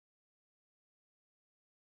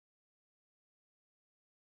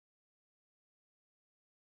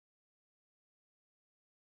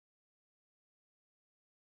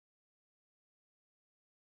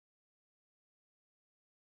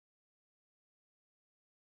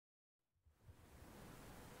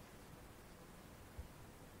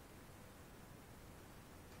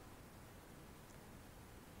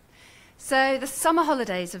So the summer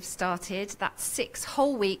holidays have started. That's 6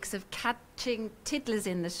 whole weeks of catching tiddlers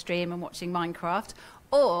in the stream and watching Minecraft.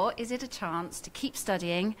 Or is it a chance to keep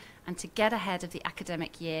studying and to get ahead of the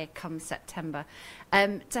academic year come September?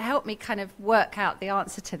 To help me kind of work out the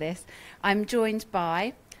answer to this, I'm joined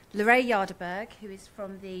by Lorrae Jaderberg, who is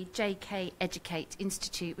from the JK Educate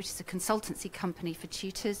Institute, which is a consultancy company for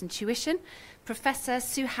tutors and tuition. Professor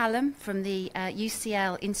Sue Hallam from the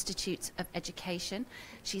UCL Institute of Education.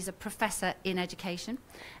 She's a professor in education.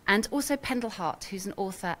 And also Pendle Hart, who's an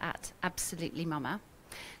author at Absolutely Mama.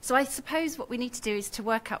 So I suppose what we need to do is to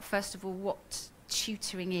work out, first of all, what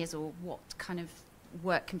tutoring is or what kind of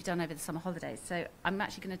work can be done over the summer holidays. So I'm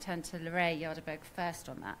actually going to turn to Lorrae Jaderberg first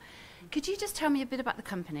on that. Could you just tell me a bit about the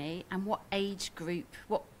company and what age group,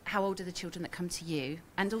 how old are the children that come to you,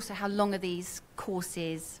 and also how long are these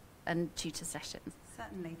courses and tutor sessions?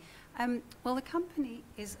 Certainly. Well, the company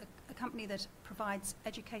is a company that provides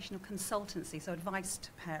educational consultancy, so advice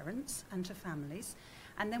to parents and to families.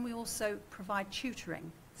 And then we also provide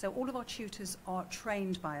tutoring. So all of our tutors are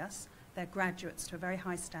trained by us. They're graduates to a very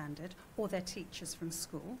high standard, or they're teachers from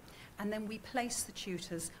school. And then we place the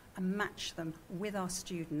tutors and match them with our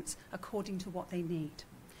students according to what they need.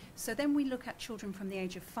 So then we look at children from the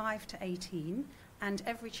age of 5 to 18, and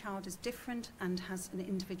every child is different and has an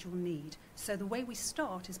individual need. So the way we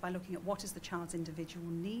start is by looking at what is the child's individual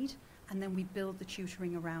need, and then we build the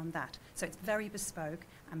tutoring around that. So it's very bespoke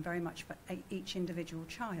and very much for each individual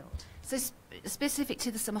child. So specific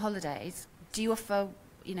to the summer holidays, do you offer,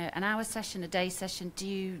 an hour session, a day session? Do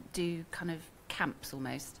you do kind of camps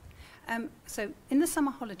almost? So in the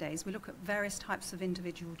summer holidays, we look at various types of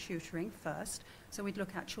individual tutoring first. So we'd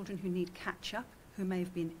look at children who need catch-up, who may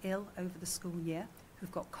have been ill over the school year,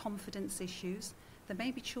 who've got confidence issues. There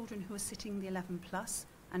may be children who are sitting the 11 plus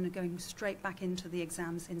and are going straight back into the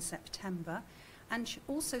exams in September. And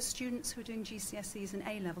also students who are doing GCSEs and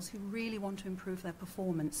A-levels who really want to improve their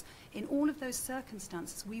performance. In all of those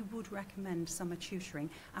circumstances, we would recommend summer tutoring,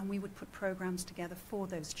 and we would put programs together for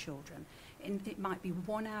those children. It might be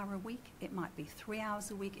 1 hour a week, it might be 3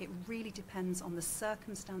 hours a week. It really depends on the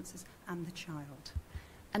circumstances and the child.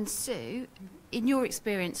 And Sue, in your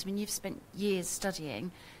experience, you've spent years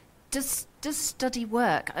studying, does study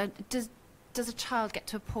work? Does a child get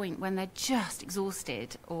to a point when they're just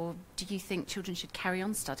exhausted, or do you think children should carry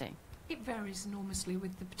on studying? It varies enormously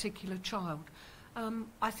with the particular child.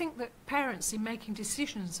 I think that parents, in making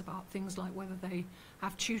decisions about things like whether they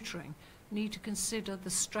have tutoring, need to consider the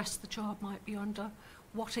stress the child might be under,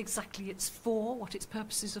 what exactly it's for, what its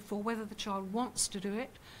purposes are for, whether the child wants to do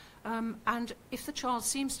it. And if the child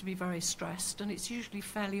seems to be very stressed, and it's usually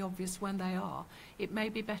fairly obvious when they are, it may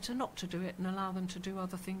be better not to do it and allow them to do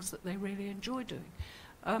other things that they really enjoy doing.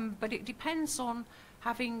 But it depends on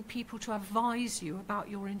having people to advise you about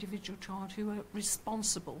your individual child who are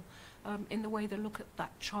responsible in the way they look at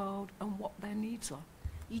that child and what their needs are.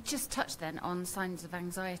 You just touched then on signs of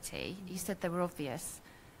anxiety. You said they were obvious.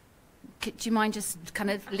 Do you mind just kind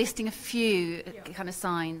of listing a few kind of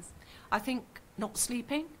signs? I think not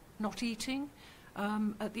sleeping, not eating.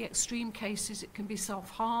 At the extreme cases, it can be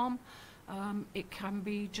self-harm. It can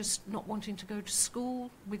be just not wanting to go to school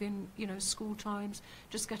within, school times,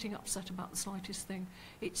 just getting upset about the slightest thing.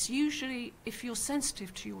 It's usually, if you're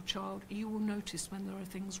sensitive to your child, you will notice when there are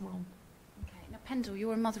things wrong. Okay. Now, Pendle,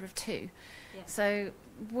 you're a mother of 2. Yes. So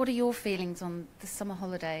what are your feelings on the summer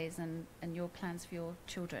holidays and your plans for your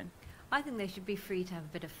children? I think they should be free to have a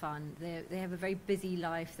bit of fun. They have a very busy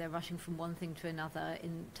life. They're rushing from one thing to another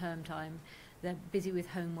in term time. They're busy with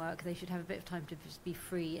homework. They should have a bit of time to just be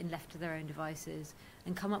free and left to their own devices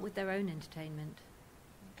and come up with their own entertainment.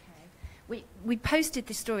 Okay. We posted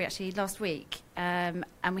this story actually last week, and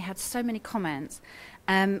we had so many comments.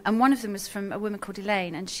 And one of them was from a woman called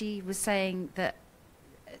Elaine, and she was saying that,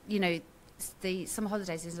 the summer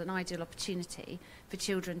holidays is an ideal opportunity for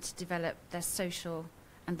children to develop their social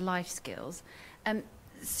and life skills.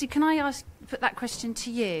 So can I put that question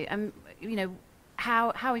to you?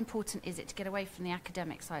 How important is it to get away from the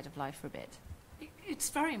academic side of life for a bit? It's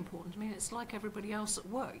very important. I mean, it's like everybody else at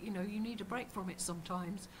work. You need a break from it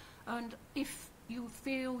sometimes. And if you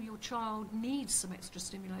feel your child needs some extra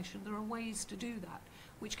stimulation, there are ways to do that,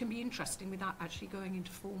 which can be interesting without actually going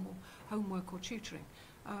into formal homework or tutoring.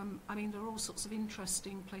 There are all sorts of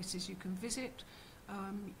interesting places you can visit.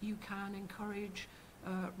 You can encourage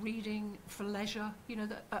reading for leisure,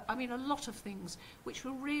 a lot of things which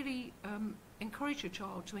will really encourage your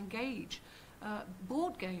child to engage.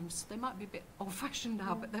 Board games, they might be a bit old-fashioned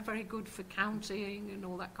now, but they're very good for counting and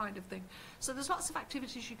all that kind of thing. So there's lots of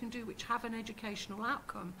activities you can do which have an educational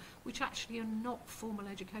outcome, which actually are not formal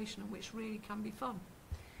education and which really can be fun.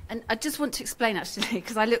 And I just want to explain, actually,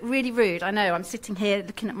 because I look really rude. I know, I'm sitting here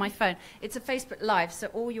looking at my phone. It's a Facebook Live, so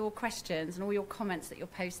all your questions and all your comments that you're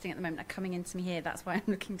posting at the moment are coming into me here. That's why I'm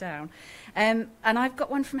looking down. And I've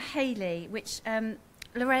got one from Hayley, which,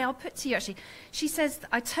 Lorrae, I'll put to you, actually. She says,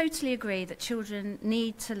 I totally agree that children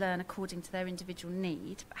need to learn according to their individual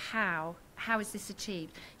need. But how? How is this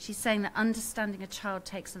achieved? She's saying that understanding a child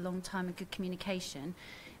takes a long time and good communication.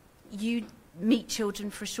 You meet children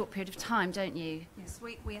for a short period of time, don't you? Yes,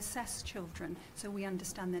 we assess children so we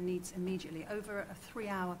understand their needs immediately. Over a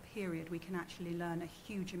 3-hour period, we can actually learn a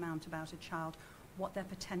huge amount about a child, what their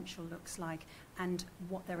potential looks like and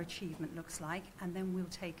what their achievement looks like, and then we'll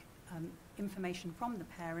take information from the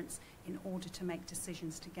parents in order to make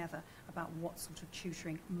decisions together about what sort of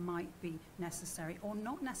tutoring might be necessary or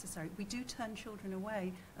not necessary. We do turn children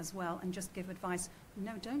away as well and just give advice,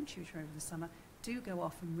 no, don't tutor over the summer, do go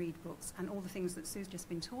off and read books and all the things that Sue's just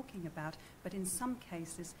been talking about, but in some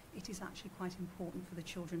cases it is actually quite important for the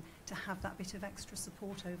children to have that bit of extra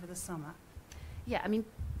support over the summer. Yeah, I mean,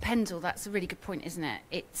 Pendle, that's a really good point, isn't it?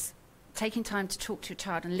 It's taking time to talk to your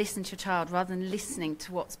child and listen to your child rather than listening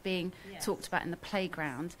to what's being talked about in the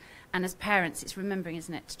playground. And as parents, it's remembering,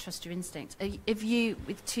 isn't it, to trust your instincts. Have you,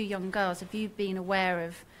 with 2 young girls, have you been aware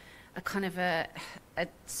of a kind of a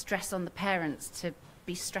stress on the parents to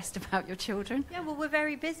be stressed about your children? Yeah, well, we're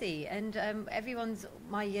very busy, and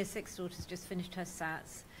my Year 6 daughter's just finished her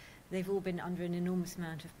SATs. They've all been under an enormous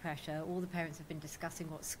amount of pressure. All the parents have been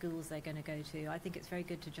discussing what schools they're going to go to. I think it's very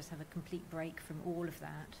good to just have a complete break from all of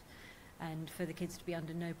that, and for the kids to be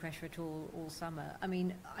under no pressure at all summer. I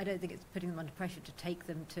mean, I don't think it's putting them under pressure to take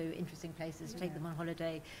them to interesting places, to take them on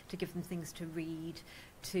holiday, to give them things to read,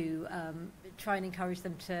 to try and encourage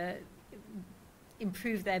them to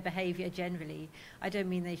improve their behaviour generally. I don't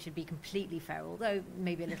mean they should be completely feral, though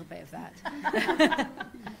maybe a little bit of that.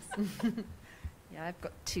 Yeah, I've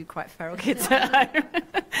got 2 quite feral kids at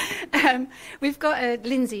home. We've got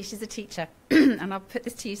Lindsay, she's a teacher, and I'll put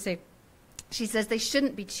this to you, Sue. She says they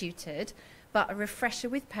shouldn't be tutored, but a refresher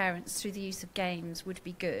with parents through the use of games would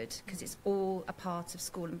be good, because it's all a part of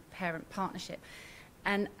school and parent partnership.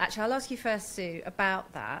 And actually, I'll ask you first, Sue,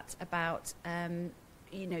 about that, about,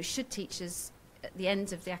 should teachers at the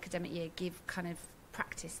end of the academic year give kind of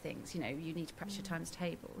practice things? You need to practice your times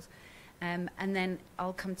tables. And then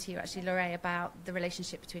I'll come to you, actually, Lorrae, about the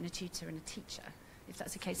relationship between a tutor and a teacher, if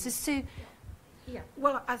that's okay. So, Sue... Yeah.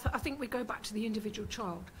 Well, I think we go back to the individual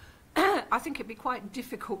child. I think it'd be quite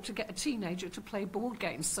difficult to get a teenager to play board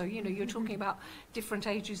games. So, you're talking about different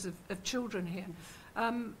ages of children here.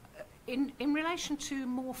 In relation to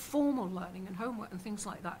more formal learning and homework and things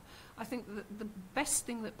like that, I think that the best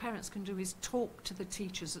thing that parents can do is talk to the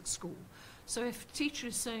teachers at school. So if a teacher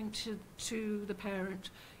is saying to the parent,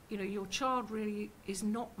 your child really is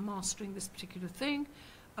not mastering this particular thing,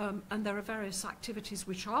 and there are various activities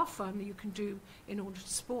which are fun that you can do in order to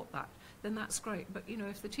support that, then that's great. But,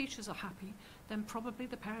 if the teachers are happy, then probably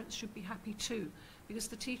the parents should be happy too, because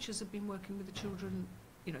the teachers have been working with the children,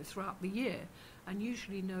 throughout the year and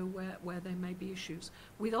usually know where there may be issues.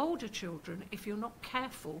 With older children, if you're not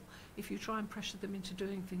careful, if you try and pressure them into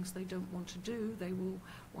doing things they don't want to do, they will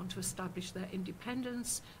want to establish their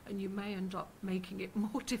independence, and you may end up making it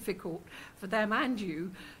more difficult for them and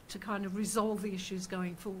you to kind of resolve the issues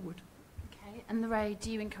going forward. Okay, and Lorrae,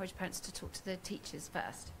 do you encourage parents to talk to the teachers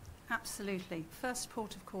first? Absolutely. First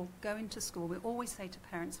port of call, go into school. We always say to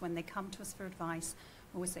parents when they come to us for advice,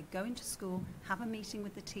 we always say, go into school, have a meeting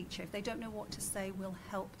with the teacher. If they don't know what to say, we'll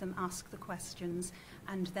help them ask the questions.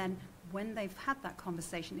 And then when they've had that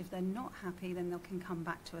conversation, if they're not happy, then they can come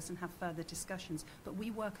back to us and have further discussions. But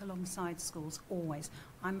we work alongside schools always.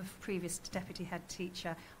 I'm a previous deputy head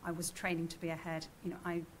teacher. I was training to be a head.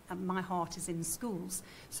 My heart is in schools.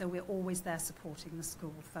 So we're always there supporting the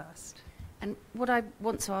school first. And what I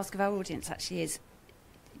want to ask of our audience actually is,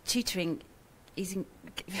 tutoring is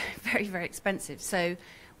very, very expensive. So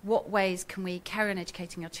what ways can we carry on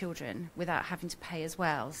educating our children without having to pay as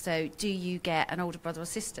well? So do you get an older brother or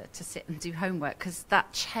sister to sit and do homework? Because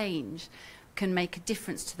that change can make a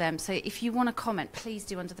difference to them. So if you want to comment, please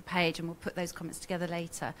do under the page, and we'll put those comments together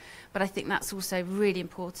later. But I think that's also really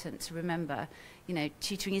important to remember.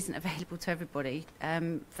 Tutoring isn't available to everybody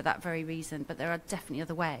for that very reason, but there are definitely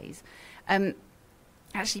other ways.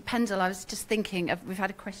 Actually, Pendle, I was just thinking, we've had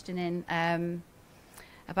a question in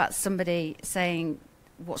about somebody saying,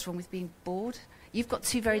 what's wrong with being bored? You've got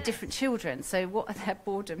 2 very different children, so what are their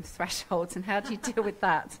boredom thresholds and how do you deal with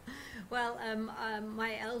that? Well,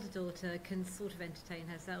 my elder daughter can sort of entertain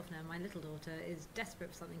herself now. My little daughter is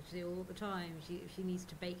desperate for something to do all the time. She needs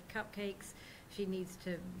to bake cupcakes. She needs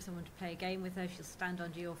someone to play a game with her. She'll stand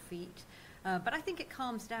under your feet. But I think it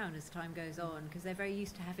calms down as time goes on because they're very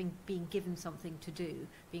used to being given something to do,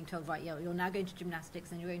 being told, right, you're now going to gymnastics,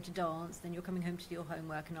 then you're going to dance, then you're coming home to do your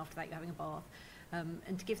homework, and after that you're having a bath.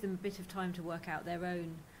 And to give them a bit of time to work out their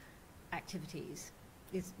own activities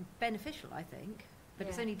is beneficial, I think. But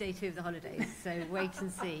it's only day 2 of the holidays, so wait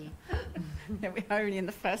and see. Yeah, we're only in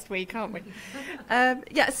the first week, aren't we?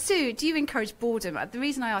 Sue, do you encourage boredom? The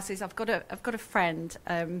reason I ask is I've got a friend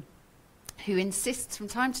who insists from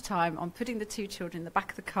time to time on putting the 2 children in the back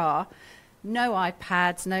of the car, no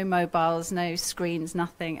iPads, no mobiles, no screens,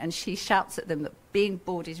 nothing, and she shouts at them that being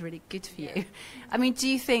bored is really good for you. I mean, do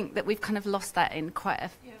you think that we've kind of lost that in quite a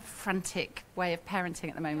frantic way of parenting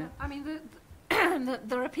at the moment? I mean,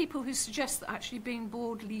 there are people who suggest that actually being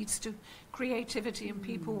bored leads to creativity and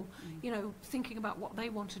people, thinking about what they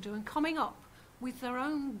want to do and coming up with their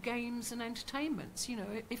own games and entertainments. You know,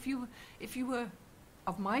 if you were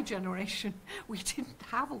of my generation, we didn't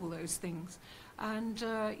have all those things. And,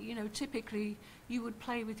 typically you would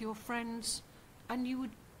play with your friends and you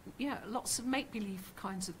would, lots of make-believe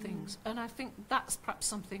kinds of things. And I think that's perhaps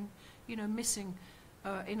something, missing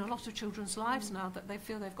in a lot of children's lives now, that they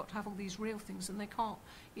feel they've got to have all these real things and they can't,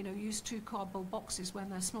 use 2 cardboard boxes when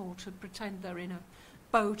they're small to pretend they're in a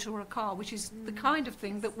boat or a car, which is the kind of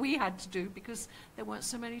thing that we had to do because there weren't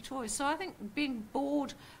so many toys. So I think being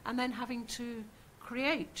bored and then having to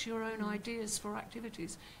create your own ideas for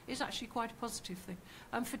activities is actually quite a positive thing.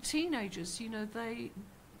 For teenagers,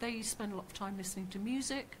 they spend a lot of time listening to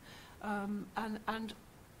music, and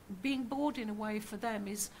being bored in a way for them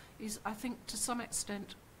is I think to some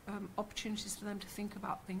extent opportunities for them to think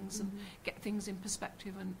about things and get things in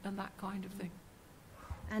perspective and that kind of thing.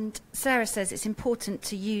 And Sarah says it's important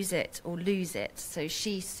to use it or lose it, so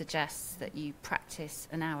she suggests that you practice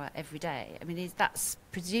an hour every day. I mean, that's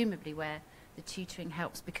presumably where the tutoring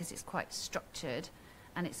helps because it's quite structured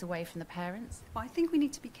and it's away from the parents. But I think we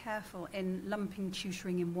need to be careful in lumping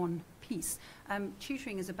tutoring in one piece.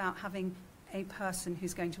 Tutoring is about having a person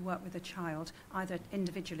who's going to work with a child either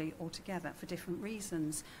individually or together for different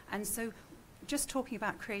reasons. And so just talking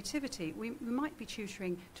about creativity, we might be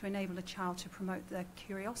tutoring to enable a child to promote their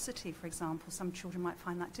curiosity, for example. Some children might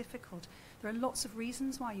find that difficult. There are lots of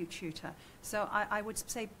reasons why you tutor. So I would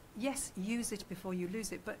say, yes, use it before you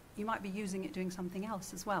lose it, but you might be using it doing something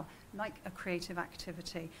else as well, like a creative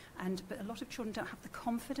activity. But a lot of children don't have the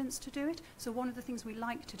confidence to do it. So one of the things we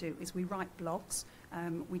like to do is we write blogs.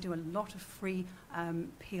 We do a lot of free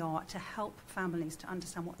PR to help families to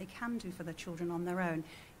understand what they can do for their children on their own.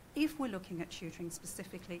 If we're looking at tutoring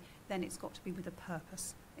specifically, then it's got to be with a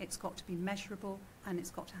purpose. It's got to be measurable, and it's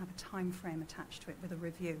got to have a time frame attached to it with a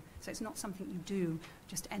review. So it's not something you do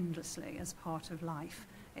just endlessly as part of life.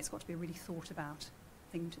 It's got to be a really thought about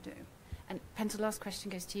thing to do. And Pental, last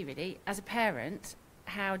question goes to you really. As a parent,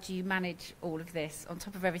 how do you manage all of this? On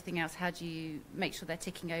top of everything else, how do you make sure they're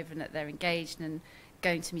ticking over and that they're engaged and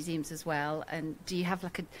going to museums as well? And do you have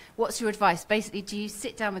what's your advice? Basically, do you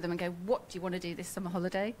sit down with them and go, what do you want to do this summer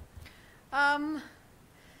holiday?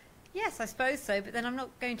 Yes, I suppose so, but then I'm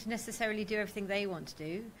not going to necessarily do everything they want to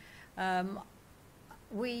do.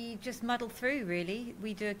 We just muddle through, really.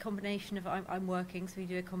 We do a combination of, I'm working, so we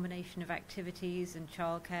do a combination of activities and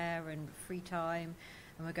childcare and free time,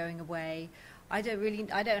 and we're going away. I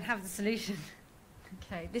don't have the solution.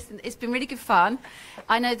 Okay, listen, it's been really good fun.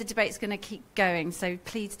 I know the debate's going to keep going, so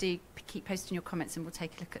please do keep posting your comments and we'll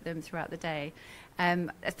take a look at them throughout the day.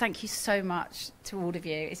 Thank you so much to all of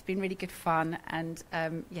you. It's been really good fun, and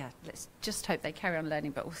let's just hope they carry on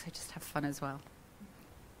learning, but also just have fun as well.